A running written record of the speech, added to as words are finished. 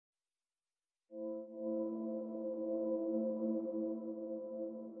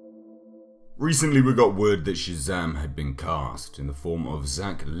Recently we got word that Shazam had been cast in the form of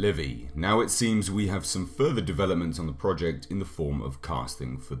Zach Levy. Now it seems we have some further developments on the project in the form of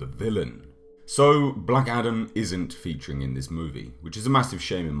casting for the villain. So Black Adam isn't featuring in this movie, which is a massive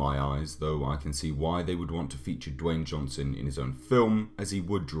shame in my eyes, though I can see why they would want to feature Dwayne Johnson in his own film, as he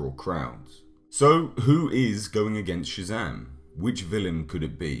would draw crowds. So who is going against Shazam? Which villain could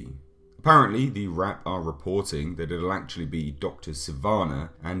it be? Apparently, the Wrap are reporting that it'll actually be Dr. Sivana,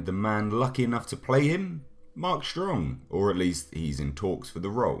 and the man lucky enough to play him? Mark Strong, or at least he's in talks for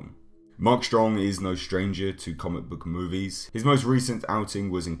the role. Mark Strong is no stranger to comic book movies. His most recent outing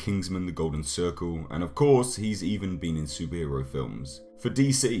was in Kingsman: The Golden Circle, and of course he's even been in superhero films. For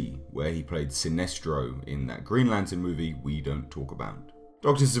DC, where he played Sinestro in that Green Lantern movie we don't talk about.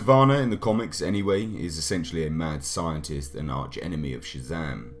 Dr. Sivana in the comics anyway is essentially a mad scientist and arch enemy of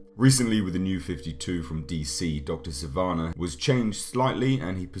Shazam. Recently with the New 52 from DC, Dr. Sivana was changed slightly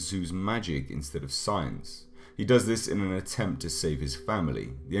and he pursues magic instead of science. He does this in an attempt to save his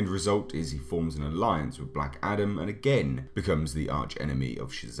family. The end result is he forms an alliance with Black Adam and again becomes the arch enemy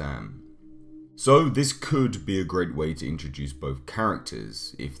of Shazam. So this could be a great way to introduce both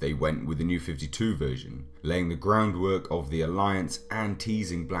characters if they went with the New 52 version, laying the groundwork of the alliance and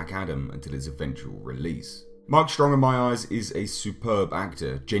teasing Black Adam until its eventual release. Mark Strong in my eyes is a superb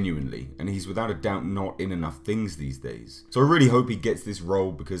actor, genuinely, and he's without a doubt not in enough things these days. So I really hope he gets this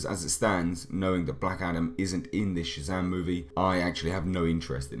role because as it stands, knowing that Black Adam isn't in this Shazam movie, I actually have no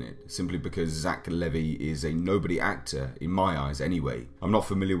interest in it, simply because Zach Levy is a nobody actor, in my eyes anyway. I'm not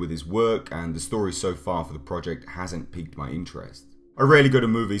familiar with his work and the story so far for the project hasn't piqued my interest. I rarely go to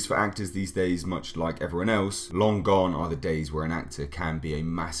movies for actors these days, much like everyone else. Long gone are the days where an actor can be a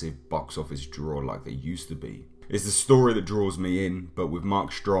massive box office draw like they used to be. It's the story that draws me in, but with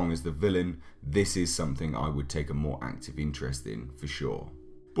Mark Strong as the villain, this is something I would take a more active interest in, for sure.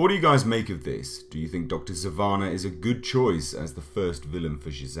 But what do you guys make of this? Do you think Dr. Sivana is a good choice as the first villain for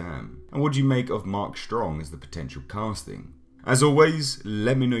Shazam? And what do you make of Mark Strong as the potential casting? As always,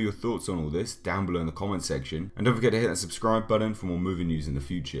 let me know your thoughts on all this down below in the comment section, and don't forget to hit that subscribe button for more movie news in the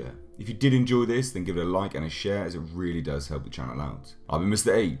future. If you did enjoy this, then give it a like and a share as it really does help the channel out. I've been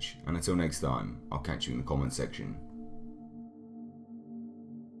Mr. H, and until next time, I'll catch you in the comment section.